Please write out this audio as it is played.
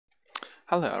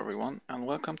Hello everyone and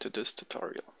welcome to this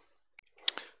tutorial.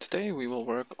 Today we will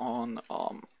work on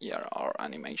our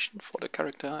animation for the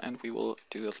character, and we will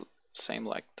do it same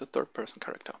like the third person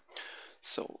character.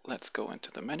 So let's go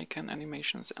into the mannequin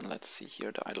animations and let's see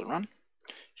here the idle run.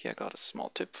 Here I got a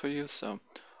small tip for you. So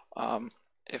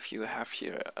if you have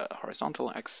here a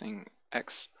horizontal axing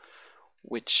X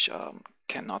which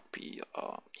cannot be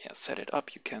set it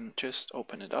up, you can just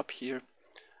open it up here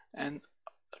and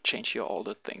change here all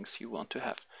the things you want to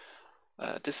have.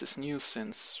 This is new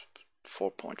since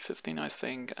 4.15 I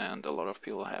think, and a lot of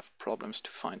people have problems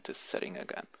to find this setting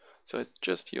again. So it's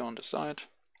just here on the side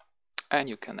and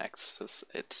you can access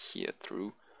it here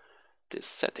through this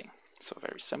setting. So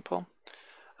very simple.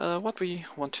 What we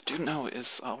want to do now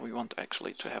is we want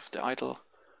actually to have the idle,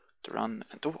 the run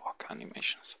and the walk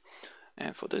animations.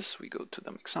 And for this we go to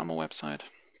the Mixamo website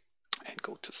and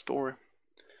go to store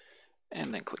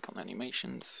and then click on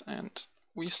animations, and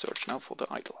we search now for the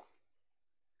idle.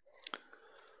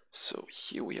 So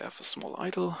here we have a small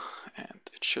idle and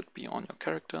it should be on your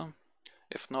character.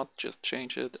 If not, just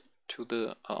change it to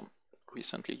the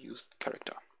recently used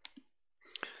character.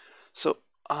 So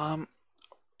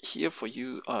here for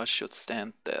you should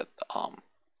stand that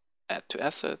add to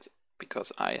asset,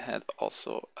 because I had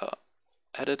also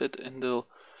added it in the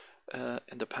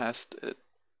past. It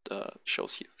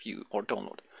shows here view or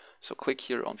download. So click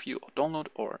here on view or download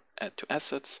or add to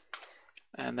assets,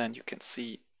 and then you can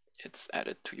see it's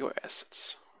added to your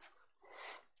assets.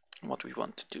 What we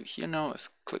want to do here now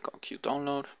is click on Q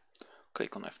download,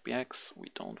 click on FBX, we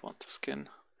don't want the skin,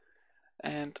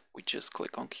 and we just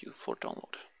click on Q for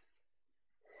download.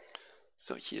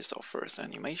 So here's our first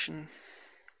animation.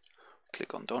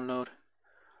 Click on download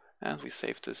and we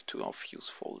save this to our views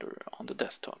folder on the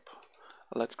desktop.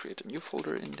 Let's create a new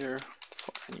folder in there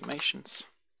for animations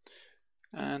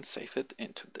and save it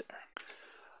into there.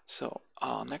 So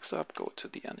next up, go to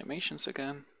the animations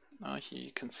again. Here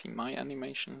you can see my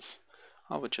animations.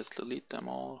 I will just delete them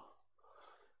all.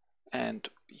 And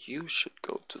you should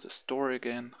go to the store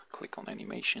again, click on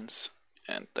animations,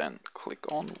 and then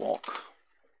click on walk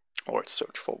or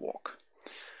search for walk.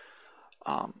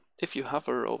 If you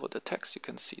hover over the text, you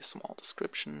can see a small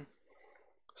description.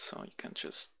 So you can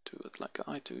just do it like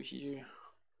I do here.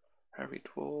 Hurried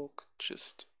walk,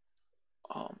 just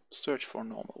search for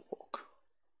normal walk.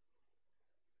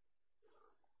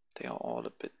 They are all a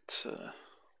bit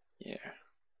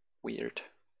weird,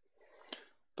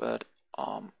 but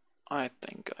I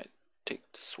think I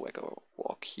take the swagger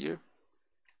walk here.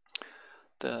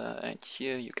 And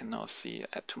here you can now see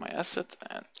add to my asset,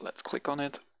 and let's click on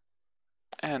it,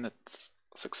 and it's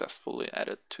successfully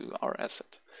added to our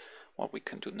asset. What we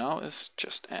can do now is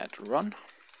just add run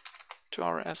to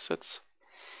our assets.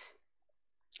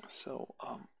 So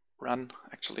run,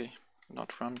 actually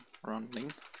not run,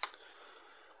 running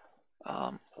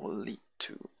will lead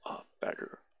to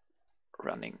better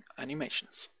running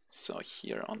animations. So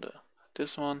here on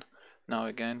this one, now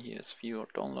again here's view or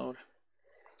download,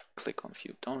 click on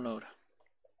view download,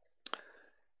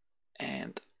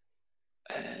 and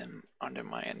under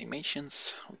my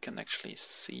animations we can actually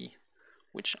see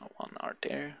which one are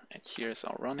there, and here's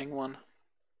our running one.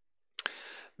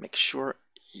 Make sure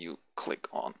you click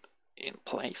on in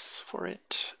place for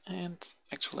it, and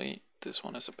actually this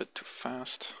one is a bit too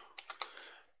fast.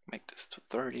 Make this to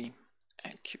 30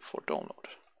 and queue for download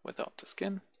without the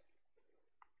skin.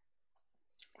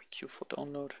 We queue for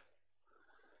download,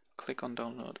 click on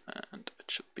download, and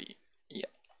it should be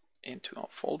into our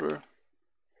folder.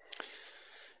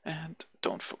 And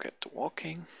don't forget the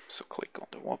walking, so click on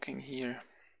the walking here,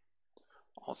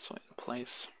 also in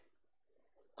place,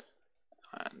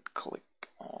 and click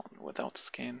on without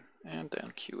skin and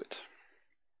then queue it.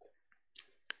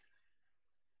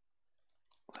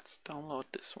 Let's download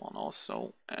this one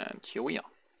also, and here we are.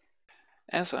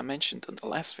 As I mentioned in the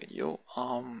last video,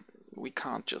 we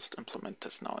can't just implement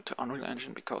this now into Unreal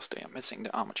Engine because they are missing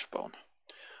the armature bone.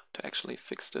 To actually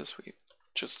fix this, we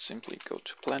just simply go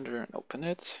to Blender and open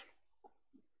it.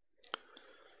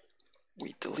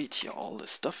 We delete here all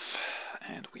this stuff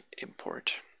and we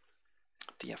import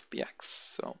the FBX.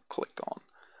 So click on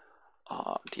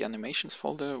the animations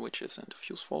folder, which is in the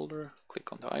views folder.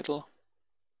 Click on the idle,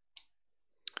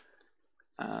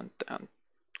 and then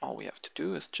all we have to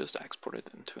do is just export it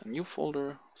into a new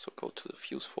folder. So go to the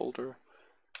views folder,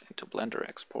 into Blender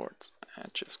exports,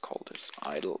 and just call this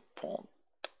idle.fbx.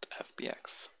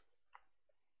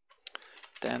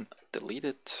 Then delete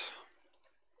it,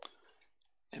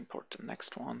 import the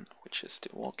next one, which is the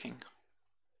walking,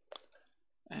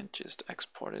 and just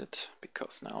export it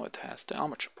because now it has the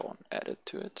armature bone added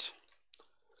to it.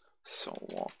 So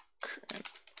walk in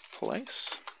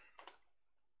place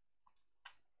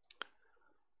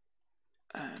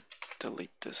and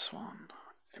delete this one.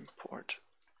 Import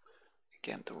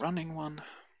again the running one,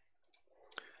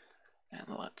 and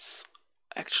let's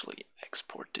actually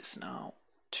export this now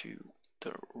to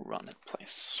the run in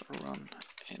place. Run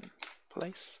in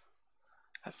place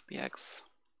FBX,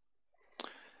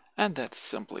 and that's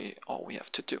simply all we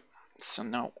have to do. So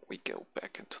now we go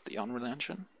back into the Unreal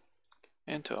Engine,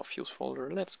 into our Fuse folder.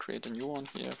 Let's create a new one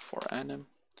here for anim,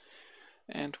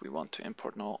 and we want to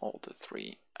import now all the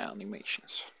 3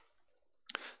 animations.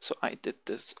 So I did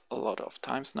this a lot of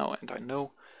times now, and I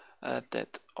know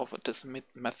that over this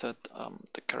method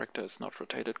the character is not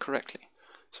rotated correctly.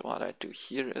 So what I do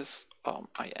here is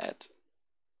I add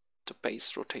the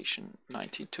base rotation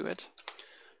 90 to it,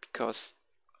 because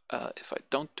if I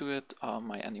don't do it,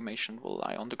 my animation will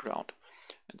lie on the ground.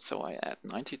 And so I add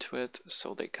 90 to it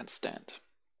so they can stand.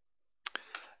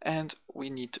 And we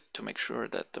need to make sure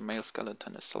that the male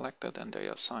skeleton is selected and they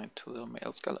are assigned to the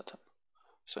male skeleton.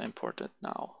 So import it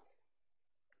now.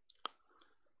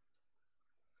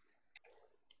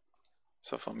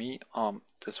 So for me,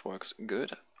 this works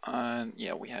good. And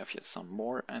yeah, we have here some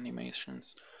more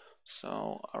animations.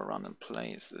 So our run in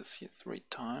place is here 3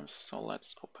 times. So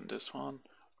let's open this one,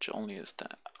 which only is the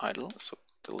idle. So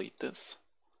delete this.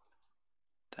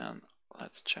 Then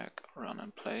let's check run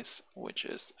in place, which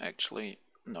is actually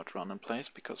not run in place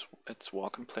because it's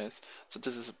walk in place. So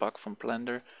this is a bug from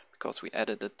Blender, because we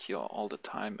added it here all the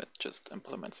time. It just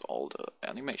implements all the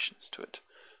animations to it.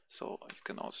 So you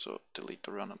can also delete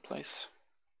the run in place,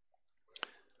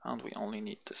 and we only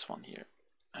need this one here.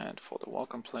 And for the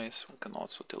walk in place, we can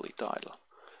also delete the idle.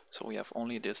 So we have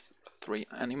only these 3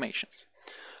 animations.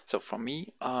 So for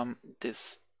me,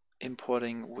 this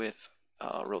importing with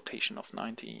rotation of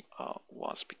 90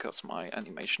 was because my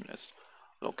animation is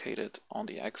located on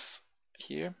the X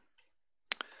here.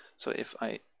 So if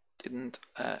I didn't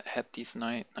had these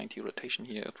 90 rotation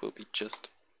here, it will be just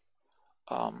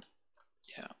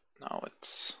yeah, now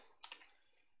it's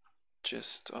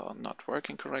just not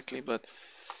working correctly. But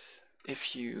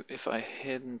if I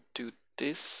hadn't do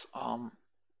this,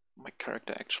 my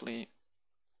character actually,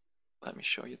 let me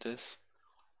show you this.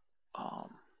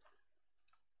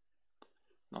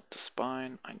 Not the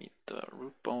spine, I need the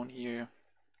root bone here.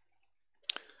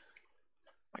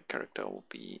 My character will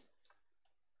be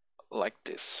like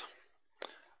this.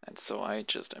 And so I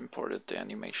just imported the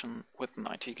animation with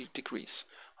 90 degrees.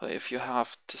 If you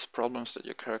have these problems that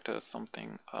your character has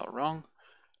something wrong,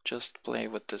 just play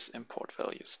with this import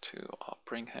values to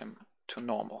bring him to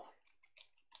normal.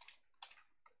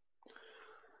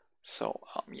 So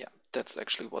yeah, that's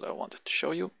actually what I wanted to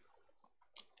show you.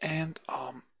 And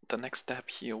the next step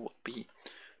here would be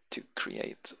to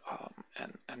create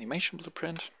an animation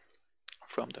blueprint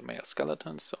from the male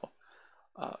skeleton. So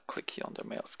click here on the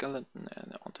male skeleton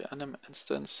and on the anim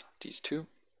instance, these 2,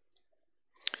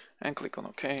 and click on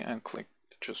OK, and click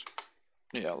just,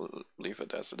 yeah, leave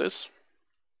it as it is.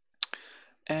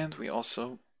 And we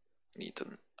also need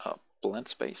a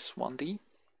Blendspace 1D,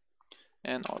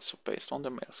 and also based on the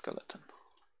male skeleton.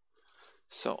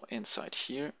 So inside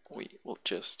here we will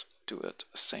just do it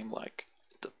same like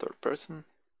the 3rd person.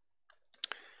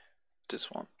 This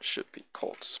one should be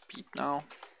called speed now,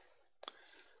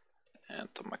 and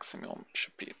the maximum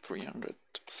should be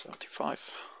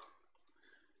 375,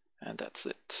 and that's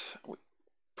it. We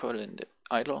put in the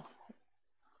idle,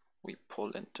 we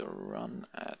pull in the run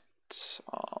at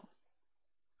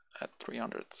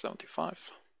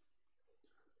 375.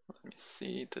 Let me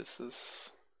see, this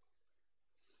is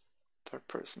 3rd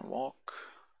person walk.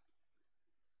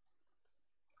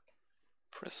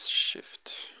 Press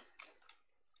shift.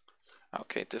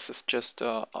 Okay, this is just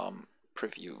a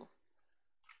preview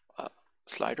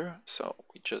slider, so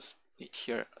we just need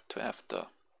here to have the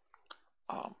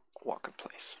walk in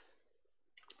place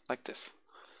like this.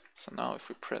 So now if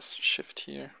we press shift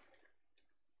here,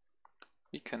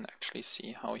 we can actually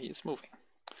see how he is moving.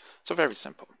 So very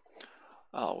simple.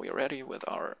 We are ready with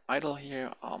our idle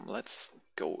here. Let's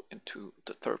go into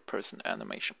the 3rd person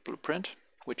animation blueprint,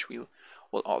 which we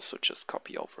will also just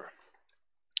copy over.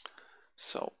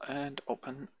 So, and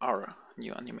open our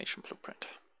new animation blueprint.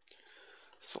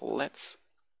 So let's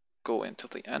go into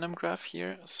the anim graph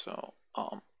here. So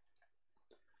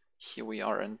here we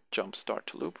are in jump start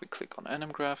to loop. We click on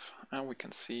anim graph, and we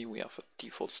can see we have a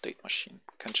default state machine.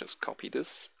 We can just copy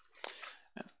this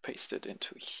and paste it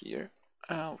into here.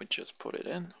 We just put it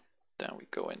in. Then we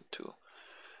go into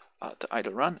the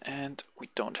idle run, and we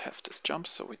don't have this jump,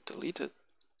 so we delete it.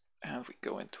 And we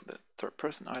go into the 3rd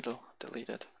person idle, delete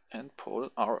it, and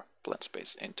pull our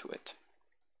Blendspace into it.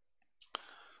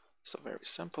 So very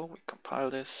simple, we compile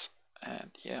this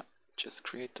and yeah, just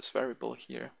create this variable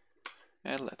here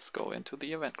and let's go into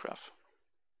the event graph.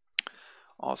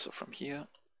 Also from here,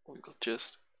 we will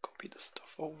just copy the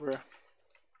stuff over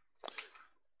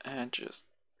and just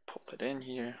pull it in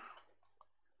here,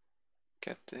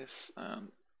 get this,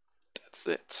 and that's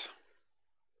it.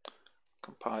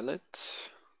 Compile it.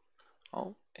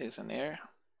 Oh, is an error.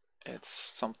 It's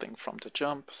something from the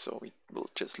jump, so we will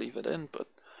just leave it in, but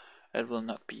it will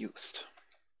not be used.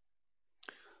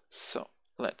 So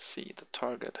let's see, the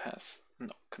target has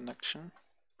no connection.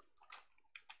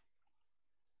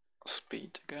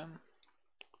 Speed again.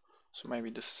 So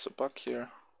maybe this is a bug here.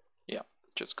 Yeah,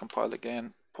 just compile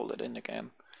again, pull it in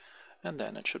again, and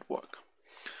then it should work.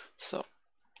 So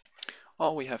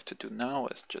all we have to do now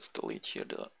is just delete here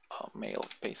the male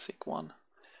basic one,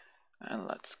 and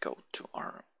let's go to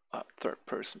our third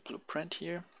person blueprint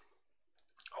here.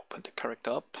 Open the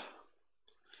character up,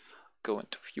 go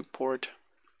into viewport,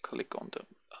 click on the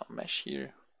mesh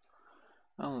here,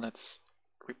 and let's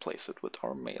replace it with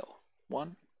our male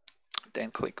one.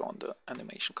 Then click on the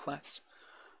animation class,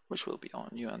 which will be our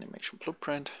new animation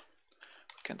blueprint.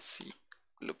 You can see,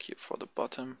 look here for the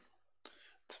bottom,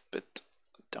 it's a bit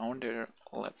down there.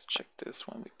 Let's check this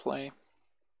when we play.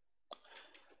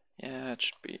 Yeah, it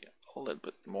should be a little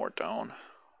bit more down.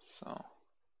 So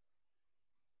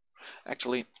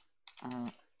actually,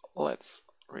 let's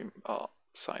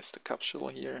size the capsule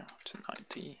here to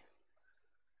 90.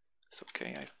 It's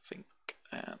okay, I think.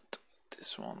 And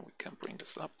this one, we can bring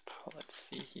this up. Let's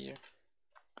see here.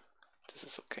 This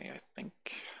is okay, I think.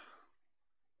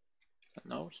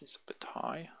 No, he's a bit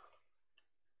high.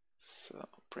 So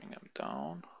bring him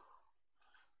down.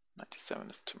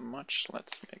 97 is too much.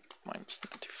 Let's make minus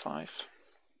 95.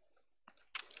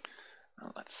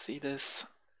 And let's see this.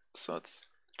 So it's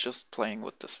just playing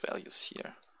with these values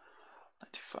here.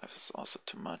 95 is also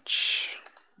too much.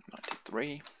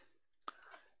 93.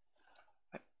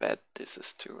 I bet this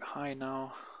is too high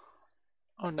now.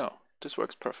 Oh no, this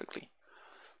works perfectly.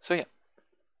 So yeah,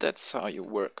 that's how you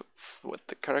work with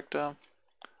the character.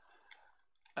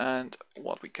 And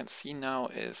what we can see now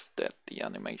is that the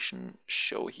animation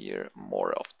show here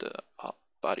more of the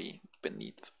body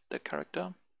beneath the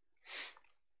character.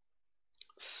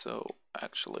 So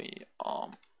actually,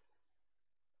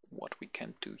 what we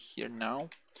can do here now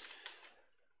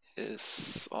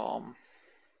is, yeah,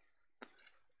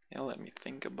 let me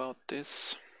think about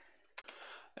this.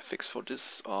 A fix for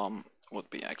this would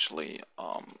be actually,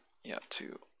 yeah,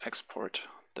 to export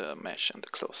the mesh and the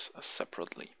clothes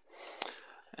separately.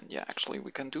 And yeah, actually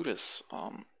we can do this.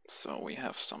 So we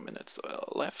have some minutes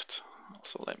left.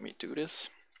 So let me do this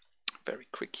very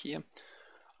quick here.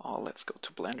 Let's go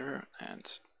to Blender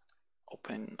and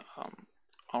open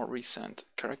our recent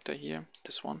character here,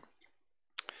 this one.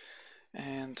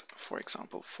 And for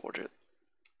example, for the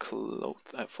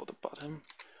for the bottom,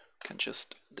 can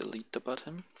just delete the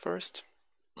bottom first.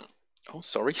 Oh,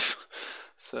 sorry.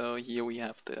 So here we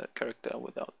have the character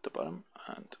without the bottom,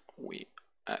 and we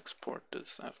export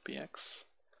this FBX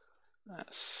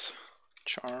as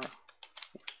char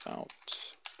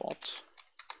without bot.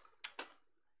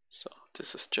 So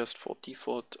this is just for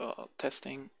default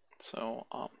testing, so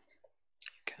you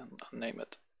can name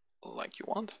it like you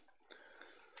want.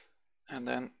 And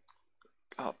then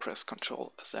press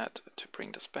Ctrl Z to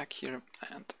bring this back here,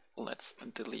 and let's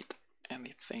delete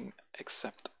anything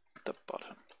except the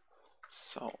bottom.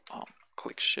 So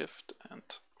click Shift and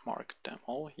mark them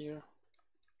all here.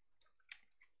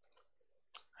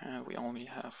 And we only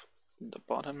have the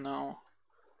bottom now,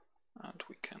 and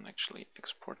we can actually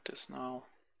export this now.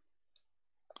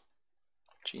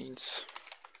 Jeans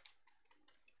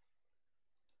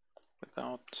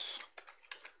without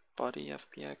body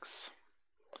FBX.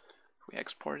 We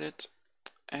export it,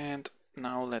 and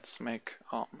now let's make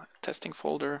a testing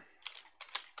folder.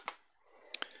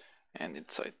 And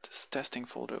inside this testing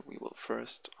folder, we will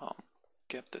first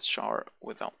get the char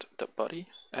without the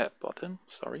bottom.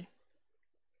 Sorry.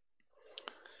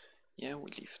 Yeah,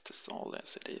 we leave this all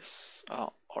as it is.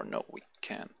 Or no, we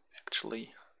can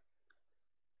actually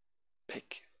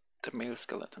pick the male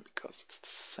skeleton because it's the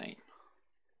same.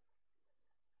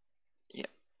 Yeah,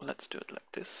 let's do it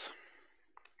like this.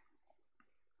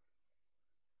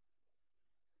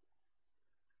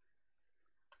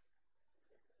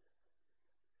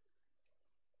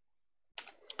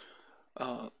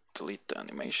 Delete the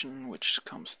animation which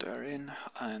comes therein,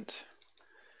 and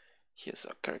here's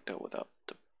our character without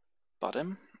the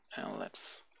bottom. And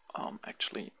let's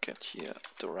actually get here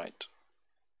the right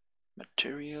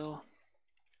material.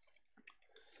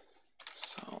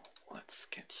 So let's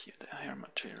get here the hair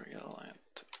material at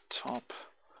the top.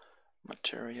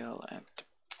 material and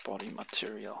body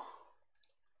material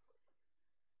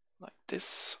like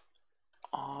this,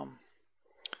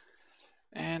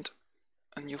 and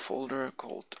a new folder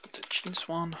called the jeans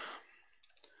one,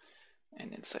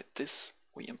 and inside this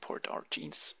we import our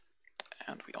jeans,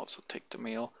 and we also take the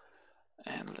male,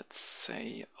 and let's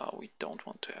say we don't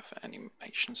want to have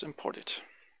animations imported.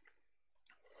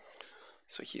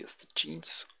 So here's the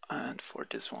jeans, and for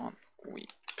this one we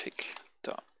pick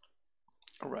the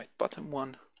right bottom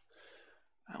one,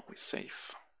 and we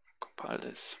save, compile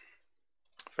this.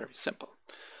 Very simple.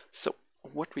 So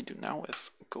what we do now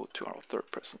is go to our third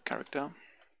person character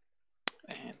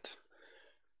and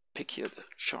pick here the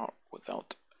char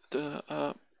without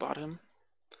the bottom,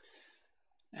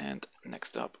 and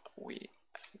next up we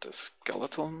add the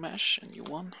skeletal mesh, a new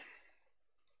one,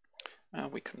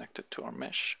 and we connect it to our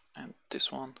mesh, and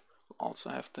this one will also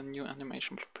have the new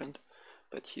animation blueprint,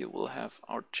 but here we'll have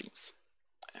our jeans,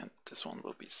 and this one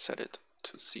will be set it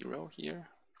to 0 here,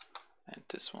 and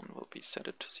this one will be set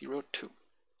it to 0 too.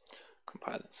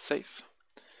 Compile and save.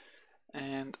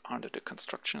 And under the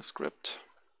construction script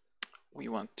we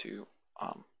want to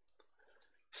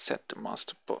set the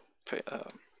master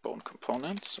bone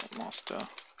component, so master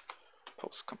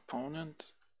post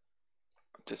component.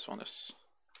 This one is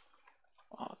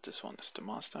the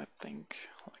master, I think,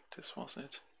 like this was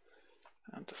it,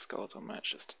 and the skeletal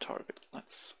mesh is the target.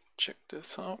 Let's check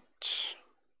this out.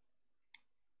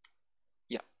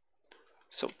 Yeah,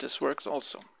 so this works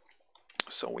also.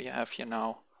 So we have here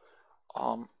now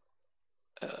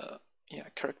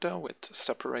character with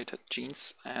separated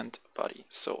jeans and body,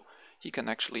 so he can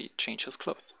actually change his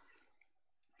clothes.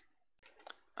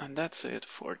 And that's it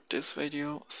for this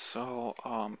video. So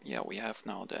yeah, we have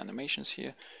now the animations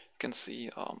here. You can see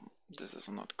this is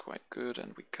not quite good,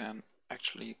 and we can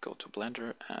actually go to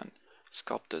Blender and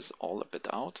sculpt this all a bit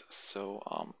out, so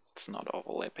it's not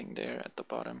overlapping there at the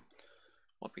bottom,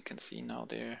 what we can see now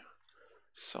there.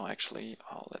 So actually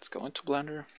let's go into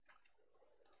Blender.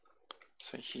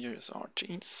 So here is our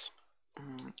jeans.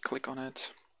 Click on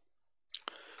it,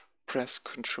 press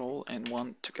Ctrl and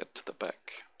 1 to get to the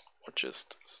back, or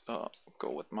just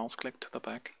go with mouse click to the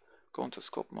back, go into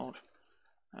scope mode,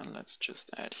 and let's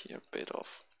just add here a bit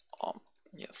of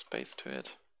space to it.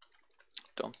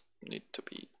 Don't need to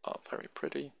be very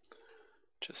pretty,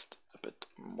 just a bit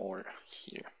more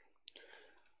here.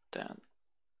 Then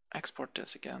export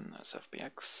this again as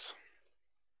FBX,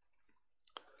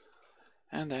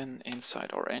 and then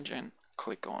inside our engine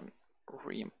click on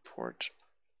re-import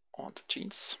on the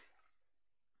jeans.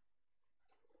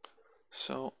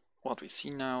 So what we see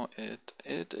now,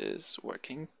 it is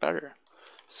working better.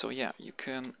 So yeah, you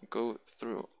can go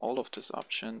through all of this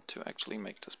option to actually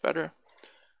make this better,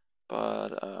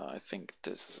 but I think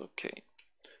this is okay.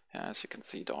 As you can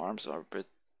see, the arms are a bit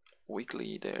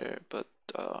wiggly there, but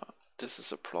this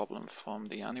is a problem from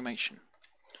the animation.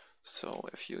 So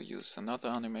if you use another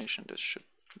animation, this should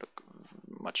look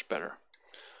much better.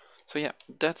 So yeah,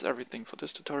 that's everything for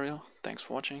this tutorial. Thanks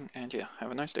for watching, and yeah,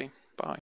 have a nice day. Bye.